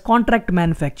operates as contract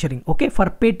manufacturing, okay,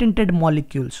 for patented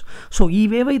molecules. So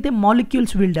ఇవేవైతే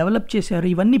molecules వీళ్ళు డెవలప్ చేశారో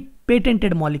ఇవన్నీ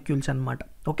పేటెంటెడ్ మాలిక్యూల్స్ అనమాట.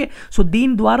 ఓకే, సో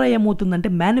దీని ద్వారా ఏమవుతుందంటే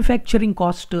మ్యానుఫ్యాక్చరింగ్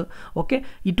కాస్ట్, ఓకే,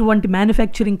 ఇటువంటి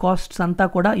మ్యానుఫ్యాక్చరింగ్ కాస్ట్స్ అంతా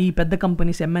కూడా ఈ పెద్ద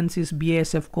కంపెనీస్ MNCs,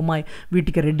 BASF, కుమాయ్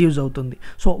వీటికి రెడ్యూస్ అవుతుంది.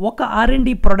 సో ఒక R&D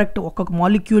ప్రోడక్ట్, ఒక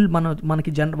మాలిక్యూల్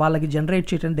వాళ్ళకి జనరేట్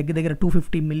చేయడానికి దగ్గర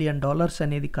 $250 million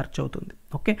అనేది ఖర్చు అవుతుంది.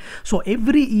 ఓకే, సో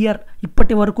ఎవ్రీ ఇయర్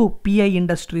ఇప్పటి వరకు పిఐ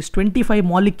ఇండస్ట్రీస్ 25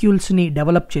 మాలిక్యూల్స్ని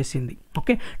డెవలప్ చేసింది.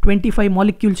 ఓకే, 25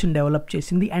 మాలిక్యూల్స్ని డెవలప్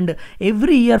చేసింది. And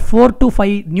every year 4 to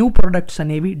 5 new products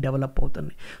అనేవి డెవలప్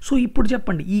అవుతుంది. సో ఇప్పుడు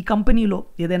చెప్పండి, ఈ కంపెనీలో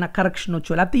ఏదైనా కరెక్షన్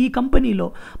వచ్చో, లేకపోతే ఈ కంపెనీలో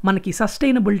మనకి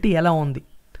సస్టైనబిలిటీ ఎలా ఉంది?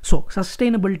 సో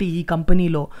సస్టైనబిలిటీ ఈ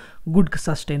కంపెనీలో good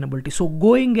sustainability. So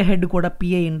going ahead కూడా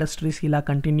పిఐ ఇండస్ట్రీస్ ఇలా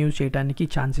కంటిన్యూ చేయడానికి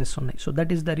ఛాన్సెస్ ఉన్నాయి. So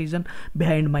that is the reason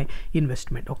behind my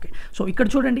investment. Okay, so ఇక్కడ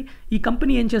చూడండి, ఈ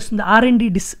కంపెనీ ఏం చేస్తుంది?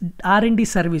 R&D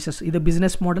సర్వీసెస్, ఇది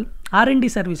business model. R&D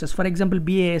services, for example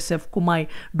BASF, కుమాయ్,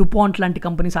 Dupont లాంటి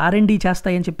కంపెనీస్ R&D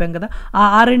చేస్తాయని చెప్పాం కదా, ఆ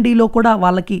R&Dలో కూడా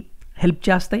వాళ్ళకి హెల్ప్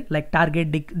చేస్తాయి. Like target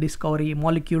discovery,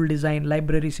 molecule design,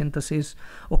 library synthesis,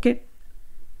 okay,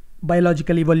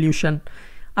 biological evolution,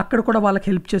 అక్కడ కూడా వాళ్ళకి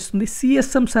హెల్ప్ చేస్తుంది.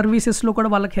 CSM సర్వీసెస్లో కూడా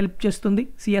వాళ్ళకి హెల్ప్ చేస్తుంది.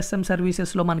 CSM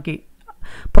సర్వీసెస్లో మనకి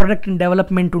ప్రొడక్ట్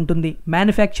డెవలప్మెంట్ ఉంటుంది,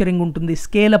 మ్యానుఫ్యాక్చరింగ్ ఉంటుంది,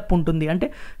 స్కేలప్ ఉంటుంది. అంటే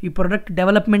ఈ ప్రొడక్ట్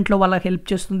డెవలప్మెంట్లో వాళ్ళకి హెల్ప్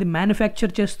చేస్తుంది,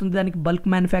 మ్యానుఫ్యాక్చర్ చేస్తుంది, దానికి bulk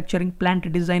manufacturing, plant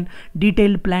design,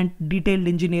 detailed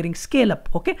engineering, scale up.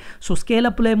 Okay, so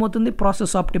స్కేలప్లో ఏమవుతుంది,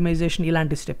 ప్రాసెస్ ఆప్టిమైజేషన్,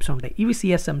 ఇలాంటి స్టెప్స్ ఉంటాయి. ఇవి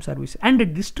సిఎస్ఎం సర్వీస్. అండ్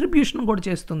డిస్ట్రిబ్యూషన్ కూడా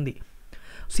చేస్తుంది.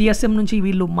 సిఎస్ఎం నుంచి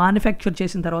వీళ్ళు మ్యానుఫ్యాక్చర్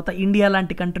చేసిన తర్వాత ఇండియా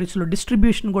లాంటి కంట్రీస్లో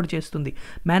డిస్ట్రిబ్యూషన్ కూడా చేస్తుంది.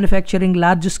 మ్యానుఫ్యాక్చరింగ్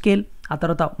లార్జ్ స్కేల్, ఆ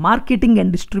తర్వాత marketing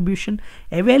and distribution,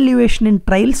 evaluation and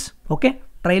trials. Okay,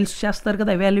 trials చేస్తారు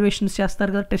కదా, ఎవాల్యుయేషన్స్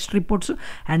చేస్తారు కదా, test reports,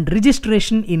 and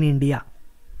registration in India.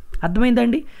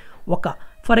 అర్థమైందండి?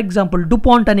 ఫర్ ఎగ్జాంపుల్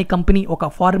డుపాంట్ అనే కంపెనీ ఒక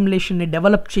ఫార్ములేషన్ని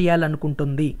డెవలప్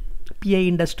చేయాలనుకుంటుంది. పిఐ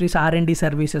ఇండస్ట్రీస్ R&D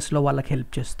సర్వీసెస్లో వాళ్ళకి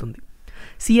హెల్ప్ చేస్తుంది.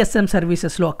 సిఎస్ఎం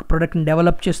సర్వీసెస్లో ఒక ప్రోడక్ట్ని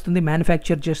డెవలప్ చేస్తుంది,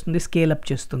 మ్యానుఫ్యాక్చర్ చేస్తుంది, స్కేలప్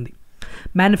చేస్తుంది.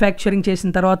 మ్యానుఫ్యాక్చరింగ్ చేసిన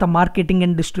తర్వాత మార్కెటింగ్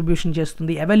అండ్ డిస్ట్రిబ్యూషన్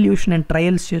చేస్తుంది, ఎవాల్యుయేషన్ అండ్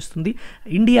ట్రయల్స్ చేస్తుంది,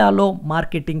 ఇండియాలో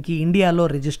ఇండియాలో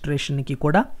రిజిస్ట్రేషన్కి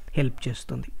కూడా హెల్ప్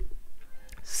చేస్తుంది.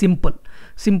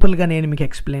 సింపుల్గా నేను మీకు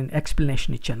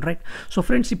ఎక్స్ప్లెనేషన్ ఇచ్చాను, రైట్? సో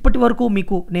ఫ్రెండ్స్, ఇప్పటి వరకు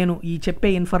మీకు నేను ఈ చెప్పే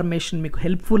ఇన్ఫర్మేషన్ మీకు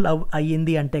హెల్ప్ఫుల్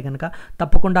అయ్యింది అంటే కనుక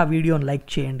తప్పకుండా ఆ వీడియోని లైక్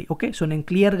చేయండి. ఓకే, సో నేను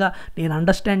క్లియర్గా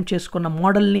అండర్స్టాండ్ చేసుకున్న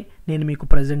మోడల్ని నేను మీకు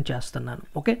ప్రజెంట్ చేస్తున్నాను.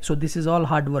 Okay, so this is all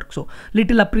hard work. So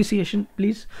little appreciation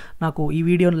please, నాకు ఈ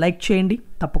వీడియోని లైక్ చేయండి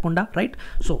తప్పకుండా, right?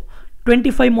 So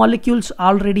 25 molecules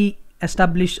already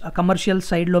establish commercial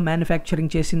సైడ్లో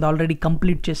మ్యానుఫ్యాక్చరింగ్ చేసింది, ఆల్రెడీ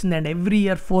కంప్లీట్ చేసింది, and every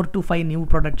year 4 to 5 new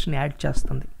ప్రొడక్ట్స్ని add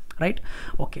చేస్తుంది, right?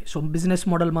 Okay, so business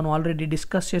model మనం ఆల్రెడీ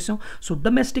డిస్కస్ చేసాం. So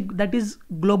domestic, that is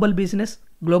global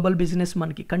business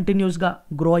మనకి కంటిన్యూస్గా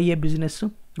గ్రో అయ్యే బిజినెస్,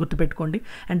 గుర్తుపెట్టుకోండి.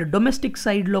 అండ్ డొమెస్టిక్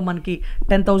సైడ్లో మనకి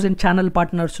 10,000 ఛానల్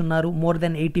పార్ట్నర్స్ ఉన్నారు, మోర్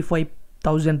దెన్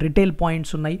 85,000 రిటైల్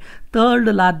పాయింట్స్ ఉన్నాయి,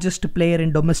 third largest player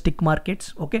in domestic markets.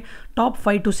 Okay, top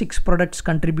 5 to 6 products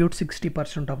contribute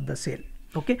 60% of the sale.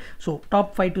 Okay, so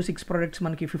top 5 to 6 products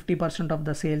మనకి 50% of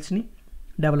the సేల్స్ని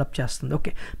develop చేస్తుంది.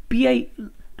 Okay, pi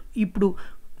ఇప్పుడు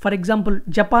for example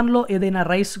జపాన్లో ఏదైనా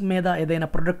rice మీద ఏదైనా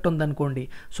product ఉందనుకోండి,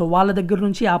 so వాళ్ళ దగ్గర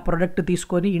నుంచి ఆ ప్రొడక్ట్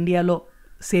తీసుకొని ఇండియాలో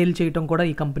సేల్ చేయటం కూడా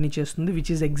ఈ కంపెనీ చేస్తుంది,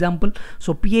 which is example.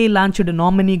 So pi launched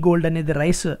nominee gold అనేది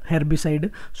రైస్ హెర్బిసైడ్.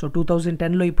 సో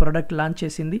 2010లో ఈ ప్రోడక్ట్ లాంచ్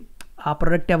చేసింది. ఆ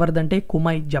product ఎవరిదంటే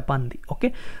కుమై జపాన్ది.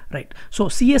 Okay, right? So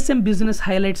CSM business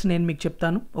highlights నేను మీకు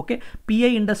చెప్తాను. ఓకే,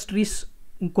 పిఐ ఇండస్ట్రీస్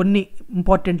కొన్ని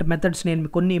ఇంపార్టెంట్ మెథడ్స్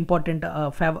కొన్ని ఇంపార్టెంట్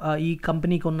ఈ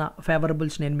కంపెనీకి ఉన్న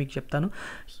ఫేవరబుల్స్ నేను మీకు చెప్తాను.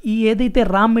 ఈ ఏదైతే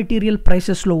రా మెటీరియల్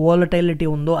ప్రైసెస్లో వాలటైలిటీ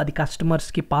ఉందో అది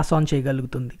కస్టమర్స్కి పాస్ ఆన్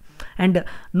చేయగలుగుతుంది. And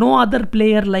no other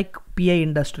player like pi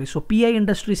industries. So pi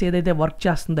industries ఏదైతే వర్క్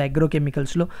చేస్తుందో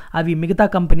అగ్రోకెమికల్స్లో, అవి మిగతా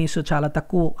కంపెనీస్ చాలా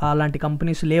తక్కువ, అలాంటి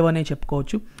కంపెనీస్ లేవనే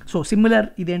చెప్పుకోవచ్చు. సో సిమిలర్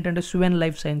ఇదేంటంటే సువెన్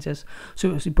లైఫ్ సైన్సెస్, సో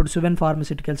ఇప్పుడు సువెన్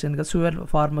ఫార్మస్యూటికల్స్ ఎందుకు, సువెన్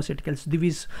ఫార్మస్యూటికల్స్,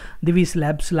 దివీస్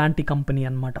ల్యాబ్స్ లాంటి కంపెనీ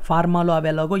అనమాట. ఫార్మాలో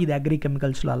అవి ఎలాగో ఇది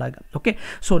అగ్రికెమికల్స్లో అలాగా. ఓకే,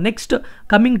 సో నెక్స్ట్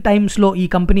కమింగ్ టైమ్స్లో ఈ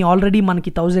కంపెనీ ఆల్రెడీ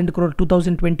మనకి 1000 crore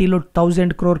 2020లో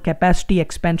 1000 crore కెపాసిటీ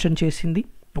ఎక్స్పాన్షన్ చేసింది.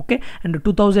 ఓకే, అండ్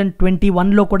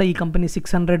 2021లో కూడా ఈ company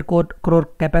 600 crore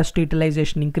capacity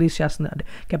utilisation increase చేస్తుంది, అంటే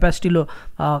కెపాసిటీలో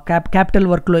క్యాపిటల్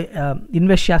వర్క్లో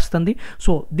ఇన్వెస్ట్ చేస్తుంది.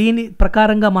 సో దీని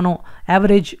ప్రకారంగా మనం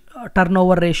average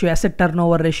asset turn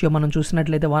over ratio మనం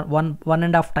చూసినట్లయితే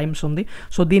 1.5 times ఉంది.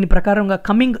 సో దీని ప్రకారంగా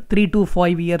కమింగ్ 3 to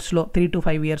 5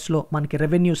 ఇయర్స్లో మనకి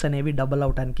రెవెన్యూస్ అనేవి డబుల్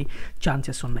అవడానికి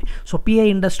ఛాన్సెస్ ఉన్నాయి. సో పిఐ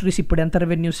ఇండస్ట్రీస్ ఇప్పుడు ఎంత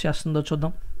రెవెన్యూస్ చేస్తుందో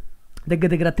చూద్దాం.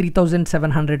 దగ్గర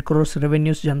 3,700 crores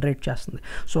రెవెన్యూస్ జనరేట్ చేస్తుంది.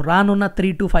 సో రానున్న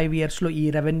 3 to 5 ఇయర్స్లో ఈ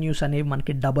రెవెన్యూస్ అనేవి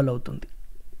మనకి డబుల్ అవుతుంది.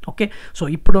 ఓకే, సో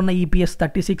ఇప్పుడున్న EPS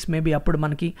 36, మేబీ అప్పుడు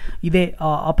మనకి ఇదే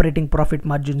ఆపరేటింగ్ ప్రాఫిట్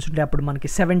మార్జిన్స్ ఉంటే అప్పుడు మనకి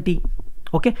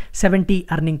 70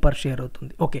 earning per share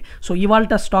అవుతుంది. ఓకే, సో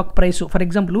ఇవాళ స్టాక్ ప్రైస్ ఫర్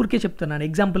ఎగ్జాంపుల్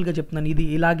ఎగ్జాంపుల్గా చెప్తున్నాను, ఇది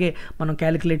ఇలాగే మనం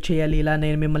క్యాలిక్యులేట్ చేయాలి, ఇలా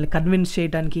నేను మిమ్మల్ని కన్విన్స్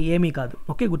చేయడానికి ఏమీ కాదు.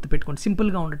 ఓకే, గుర్తుపెట్టుకోండి,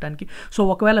 సింపుల్గా ఉండటానికి. సో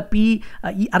ఒకవేళ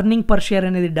ఈ అర్నింగ్ పర్ షేర్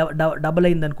అనేది డబుల్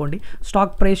అయింది అనుకోండి,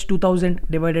 స్టాక్ ప్రైస్ 2000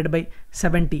 divided by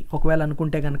 70 ఒకవేళ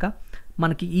అనుకుంటే కనుక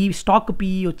మనకి ఈ స్టాక్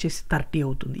PE వచ్చేసి 30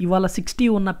 అవుతుంది. ఇవాళ 60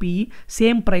 ఉన్న PE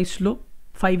సేమ్ ప్రైస్లో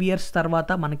 5 years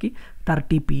తర్వాత మనకి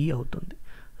 30 PE అవుతుంది.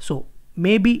 సో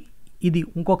మేబీ ఇది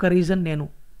ఇంకొక రీజన్ నేను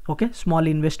స్మాల్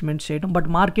ఇన్వెస్ట్మెంట్స్ చేయడం, బట్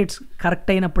మార్కెట్స్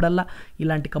కరెక్ట్ అయినప్పుడల్లా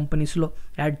ఇలాంటి కంపెనీస్లో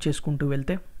యాడ్ చేసుకుంటూ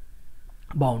వెళ్తే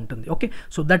బాగుంటుంది. Okay,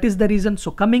 so that is the reason.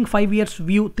 So coming 5 years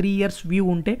view, 3 years view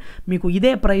ఉంటే మీకు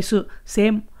ఇదే ప్రైస్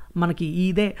సేమ్ మనకి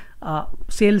ఇదే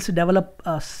సేల్స్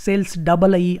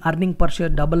డబల్ అయ్యి అర్నింగ్ పర్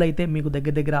షేర్ డబల్ అయితే మీకు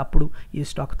దగ్గర అప్పుడు ఈ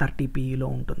స్టాక్ 30 PEలో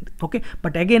ఉంటుంది. Okay,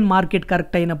 but again market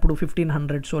correct అయినప్పుడు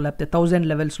 1500 లేకపోతే 1000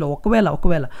 లెవెల్స్లో ఒకవేళ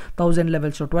 1000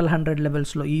 లెవెల్స్లో 1200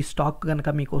 లెవెల్స్లో ఈ స్టాక్ కనుక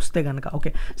మీకు వస్తే కనుక,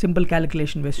 ఓకే, సింపుల్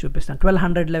క్యాలిక్యులేషన్ వేసి చూపిస్తాను.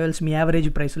 1200 లెవెల్స్ మీ యావరేజ్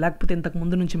ప్రైస్, లేకపోతే ఇంతకు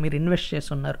ముందు నుంచి మీరు ఇన్వెస్ట్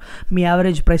చేస్తున్నారు, మీ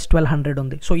యావరేజ్ ప్రైస్ 1200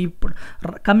 ఉంది. సో ఇప్పుడు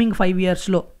కమింగ్ 5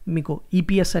 yearsలో మీకు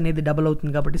EPS అనేది డబుల్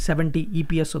అవుతుంది కాబట్టి 70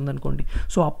 EPS ఉందనుకోండి.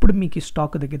 సో అప్పుడు మీకు ఈ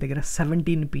స్టాక్ దగ్గర దగ్గర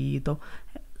 17 PEతో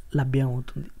లభ్యం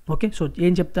అవుతుంది. ఓకే, సో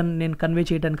ఏం చెప్తాను నేను కన్వే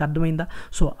చేయడానికి అర్థమైందా?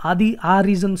 సో అది ఆ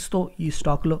రీజన్స్తో ఈ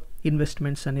స్టాక్లో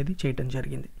ఇన్వెస్ట్మెంట్స్ అనేది చేయడం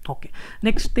జరిగింది. ఓకే,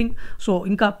 నెక్స్ట్ థింగ్, సో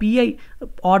ఇంకా పిఐ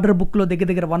ఆర్డర్ బుక్లో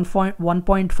దగ్గర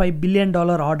 1.5 బిలియన్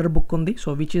డాలర్ ఆర్డర్ బుక్ ఉంది.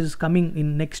 So which is coming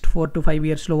in next 4 to 5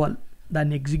 ఇయర్స్లో వాళ్ళు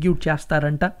దాన్ని ఎగ్జిక్యూట్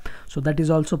చేస్తారంట. So that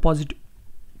is also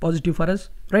positive for us,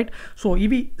 right? So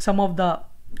ఇవి some of the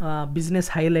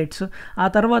business highlights. ఆ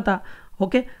తర్వాత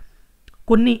ఓకే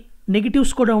కొన్ని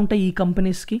నెగిటివ్స్ కూడా ఉంటాయి ఈ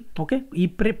కంపెనీస్కి. ఓకే, ఈ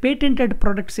పేటెంటెడ్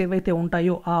ప్రొడక్ట్స్ ఏవైతే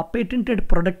ఉంటాయో ఆ పేటెంటెడ్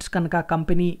ప్రొడక్ట్స్ కనుక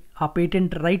కంపెనీ ఆ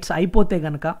పేటెంట్ రైట్స్ అయిపోతే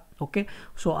కనుక ఓకే,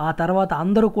 సో ఆ తర్వాత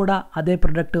అందరూ కూడా అదే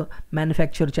ప్రొడక్ట్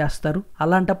మ్యానుఫ్యాక్చర్ చేస్తారు.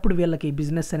 అలాంటప్పుడు వీళ్ళకి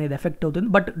బిజినెస్ అనేది ఎఫెక్ట్ అవుతుంది.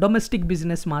 బట్ డొమెస్టిక్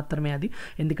బిజినెస్ మాత్రమే అది,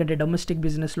 ఎందుకంటే డొమెస్టిక్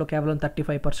బిజినెస్లో కేవలం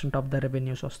 35% ఆఫ్ ద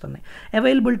రెవెన్యూస్ వస్తున్నాయి.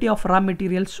 అవైలబిలిటీ ఆఫ్ రా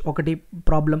మెటీరియల్స్ ఒకటి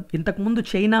ప్రాబ్లం. ఇంతకుముందు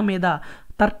చైనా మీద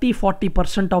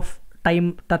 30-40% ఆఫ్ టైం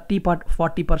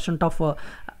 30-40% ఆఫ్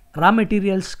రా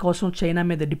మెటీరియల్స్ కోసం చైనా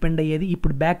మీద డిపెండ్ అయ్యేది.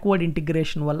 ఇప్పుడు బ్యాక్వర్డ్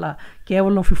ఇంటిగ్రేషన్ వల్ల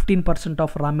కేవలం 15%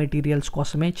 ఆఫ్ రా మెటీరియల్స్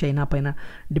కోసమే చైనా పైన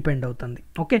డిపెండ్ అవుతుంది.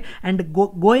 ఓకే, అండ్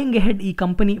గోయింగ్ అహెడ్ ఈ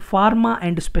కంపెనీ ఫార్మా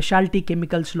అండ్ స్పెషాలిటీ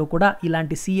కెమికల్స్లో కూడా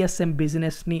ఇలాంటి సిఎస్ఎం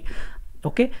బిజినెస్ని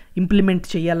ఓకే ఇంప్లిమెంట్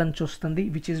చేయాలని చూస్తుంది,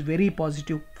 which is very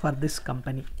positive for this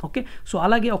company. Okay, so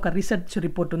అలాగే ఒక రీసెర్చ్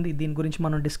రిపోర్ట్ ఉంది, దీని గురించి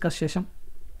మనం డిస్కస్ చేసాం.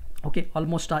 ఓకే,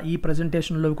 ఆల్మోస్ట్ ఈ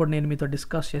ప్రజెంటేషన్లో కూడా నేను మీతో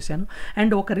డిస్కస్ చేశాను.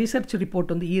 అండ్ ఒక రీసెర్చ్ రిపోర్ట్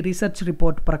ఉంది, ఈ రీసెర్చ్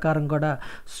రిపోర్ట్ ప్రకారం కూడా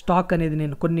స్టాక్ అనేది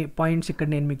నేను కొన్ని పాయింట్స్ ఇక్కడ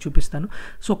నేను మీకు చూపిస్తాను.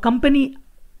 సో కంపెనీ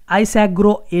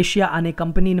ఐసాగ్రో ఏషియా అనే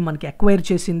కంపెనీని మనకి అక్వైర్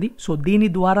చేసింది. సో దీని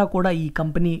ద్వారా కూడా ఈ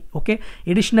company okay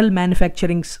additional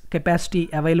manufacturings capacity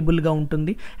అవైలబుల్గా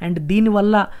ఉంటుంది. అండ్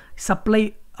దీనివల్ల supply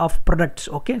of products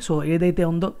okay, so ఏదైతే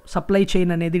ఉందో సప్లై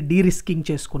చైన్ అనేది డీరిస్కింగ్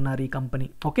చేసుకున్నారు ఈ కంపెనీ.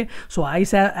 ఓకే, సో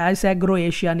ఐసాగ్రో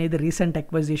ఏషియా అనేది రీసెంట్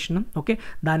అక్విజిషన్. ఓకే,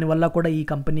 దానివల్ల కూడా ఈ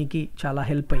కంపెనీకి చాలా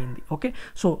హెల్ప్ అయింది. ఓకే,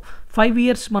 సో 5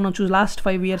 years మనం లాస్ట్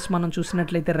 5 years మనం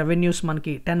చూసినట్లయితే రెవెన్యూస్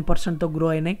మనకి 10%తో గ్రో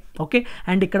అయినాయి. ఓకే,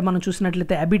 అండ్ ఇక్కడ మనం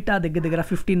చూసినట్లయితే ఎబిటా దగ్గర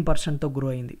 15%తో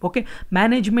గ్రో అయింది. ఓకే,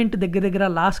 మేనేజ్మెంట్ దగ్గర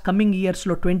లాస్ట్ కమింగ్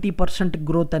ఇయర్స్లో 20%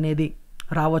 గ్రోత్ అనేది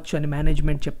రావచ్చు అని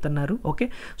మేనేజ్మెంట్ చెప్తున్నారు. ఓకే,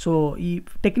 సో ఈ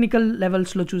టెక్నికల్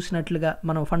లెవెల్స్లో చూసినట్లుగా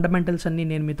మనం ఫండమెంటల్స్ అన్నీ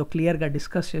నేను మీతో క్లియర్గా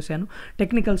డిస్కస్ చేశాను.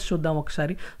 టెక్నికల్స్ చూద్దాం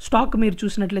ఒకసారి. స్టాక్ మీరు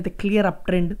చూసినట్లయితే clear up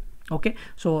trend. Okay,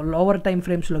 so lower time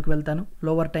ఫ్రేమ్స్లోకి వెళ్తాను.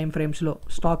 లోవర్ టైం ఫ్రేమ్స్లో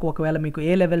స్టాక్ ఒకవేళ మీకు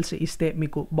ఏ లెవెల్స్ ఇస్తే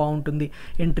మీకు బాగుంటుంది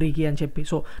ఎంట్రీకి అని చెప్పి.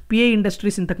 సో పిఐ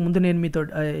ఇండస్ట్రీస్ ఇంతకుముందు నేను మీతో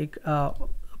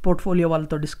పోర్ట్ఫోలియో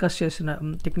వాళ్ళతో డిస్కస్ చేసిన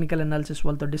టెక్నికల్ అనాలిసిస్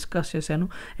వాళ్ళతో డిస్కస్ చేశాను.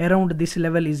 Around this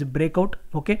level is breakout.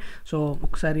 Okay, so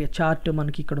ఒకసారి చార్ట్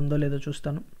మనకి ఇక్కడ ఉందో లేదో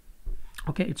చూస్తాను.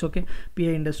 Okay, it's okay,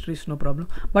 pi industries no problem.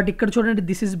 But ఇక్కడ చూడండి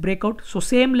this is breakout. So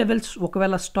same levels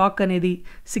ఒకవేళ స్టాక్ అనేది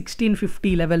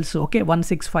 1650 లెవెల్స్ ఓకే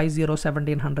 1650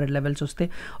 1700 లెవెల్స్ వస్తే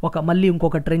మళ్ళీ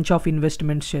ఇంకొక ట్రెంచ్ ఆఫ్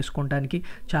ఇన్వెస్ట్మెంట్స్ చేసుకోవడానికి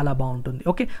చాలా బాగుంటుంది.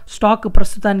 ఓకే, స్టాక్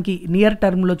ప్రస్తుతానికి నియర్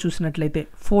టర్మ్లో చూసినట్లయితే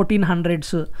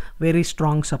 1400s వెరీ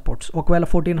స్ట్రాంగ్ సపోర్ట్స్. ఒకవేళ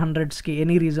 1400స్కి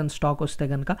ఎనీ రీజన్ స్టాక్ వస్తే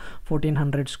కనుక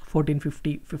 1400s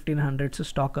 1450 1500s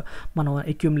స్టాక్ మనం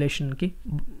అక్యుములేషన్కి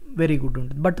వెరీ గుడ్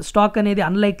ఉంటుంది. బట్ స్టాక్ అనేది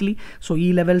అన్లైక్లీ. సో ఈ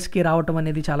లెవెల్స్కి రావటం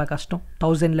అనేది చాలా కష్టం.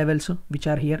 1000 లెవెల్స్ విచ్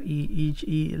ఆర్ హియర్,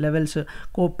 ఈ levels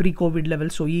pre Covid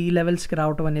levels. So ఈ లెవెల్స్కి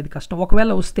రావటం అనేది కష్టం.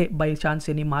 ఒకవేళ వస్తే బై ఛాన్స్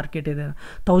ఎనీ మార్కెట్ ఏదైనా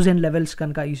 1000 లెవెల్స్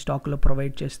కనుక ఈ స్టాక్లో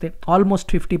ప్రొవైడ్ చేస్తే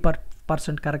ఆల్మోస్ట్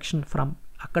 50% కరెక్షన్ ఫ్రమ్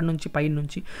అక్కడ నుంచి పై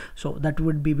నుంచి. So that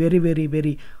would be very very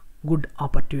very good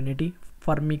opportunity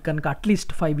for me కనుక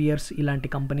అట్లీస్ట్ 5 years ఇలాంటి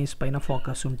కంపెనీస్ పైన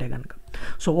ఫోకస్ ఉంటే కనుక.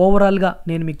 సో ఓవరాల్గా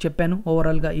నేను మీకు చెప్పాను,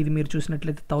 ఓవరాల్గా ఇది మీరు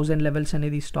చూసినట్లయితే 1000 లెవెల్స్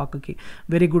అనేది ఈ స్టాక్కి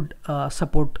very good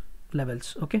support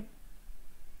levels. Okay,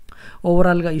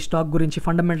 ఓవరాల్గా ఈ స్టాక్ గురించి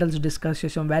ఫండమెంటల్స్ డిస్కస్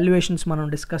చేసాం, వాల్యుయేషన్స్ మనం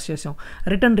డిస్కస్ చేసాం,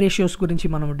 రిటర్న్ రేషియోస్ గురించి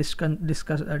మనం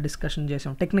డిస్కషన్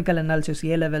చేసాం, టెక్నికల్ అనాలిసిస్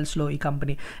ఏ లెవెల్స్లో ఈ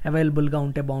కంపెనీ అవైలబుల్గా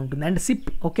ఉంటే బాగుంటుంది, and SIP.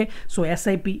 Okay, so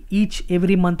SIP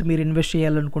every month మీరు ఇన్వెస్ట్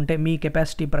చేయాలనుకుంటే మీ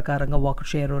కెపాసిటీ ప్రకారంగా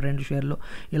 1 షేర్ 2 షేర్లు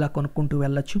ఇలా కొనుక్కుంటూ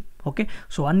వెళ్ళొచ్చు. ఓకే,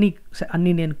 సో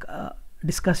అన్నీ నేను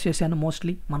డిస్కస్ చేశాను.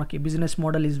 మోస్ట్లీ మనకి business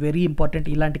model is very important.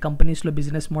 ఇలాంటి కంపెనీస్లో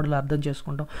బిజినెస్ మోడల్ అర్థం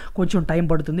చేసుకుంటాం కొంచెం టైం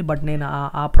పడుతుంది, బట్ నేను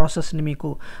ఆ ప్రాసెస్ని మీకు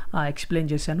ఎక్స్ప్లెయిన్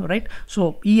చేశాను. రైట్, సో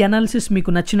ఈ అనాలిసిస్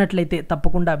మీకు నచ్చినట్లయితే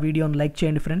తప్పకుండా వీడియోని లైక్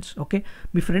చేయండి ఫ్రెండ్స్. ఓకే,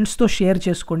 మీ ఫ్రెండ్స్తో షేర్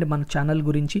చేసుకోండి మన ఛానల్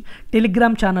గురించి.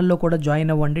 టెలిగ్రామ్ ఛానల్లో కూడా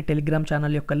జాయిన్ అవ్వండి. టెలిగ్రామ్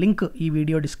ఛానల్ యొక్క లింక్ ఈ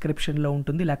వీడియో డిస్క్రిప్షన్లో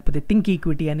ఉంటుంది, లేకపోతే థింక్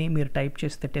ఈక్విటీ అని మీరు టైప్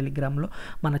చేస్తే టెలిగ్రామ్లో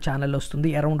మన ఛానల్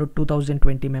వస్తుంది. అరౌండ్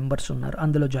 2020 మెంబర్స్ ఉన్నారు,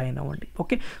 అందులో జాయిన్ అవ్వండి.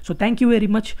 Okay, so thank you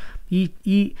very much.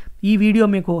 ఈ వీడియో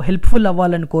మీకు హెల్ప్ఫుల్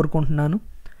అవ్వాలని కోరుకుంటున్నాను.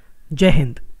 జై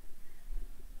హింద్.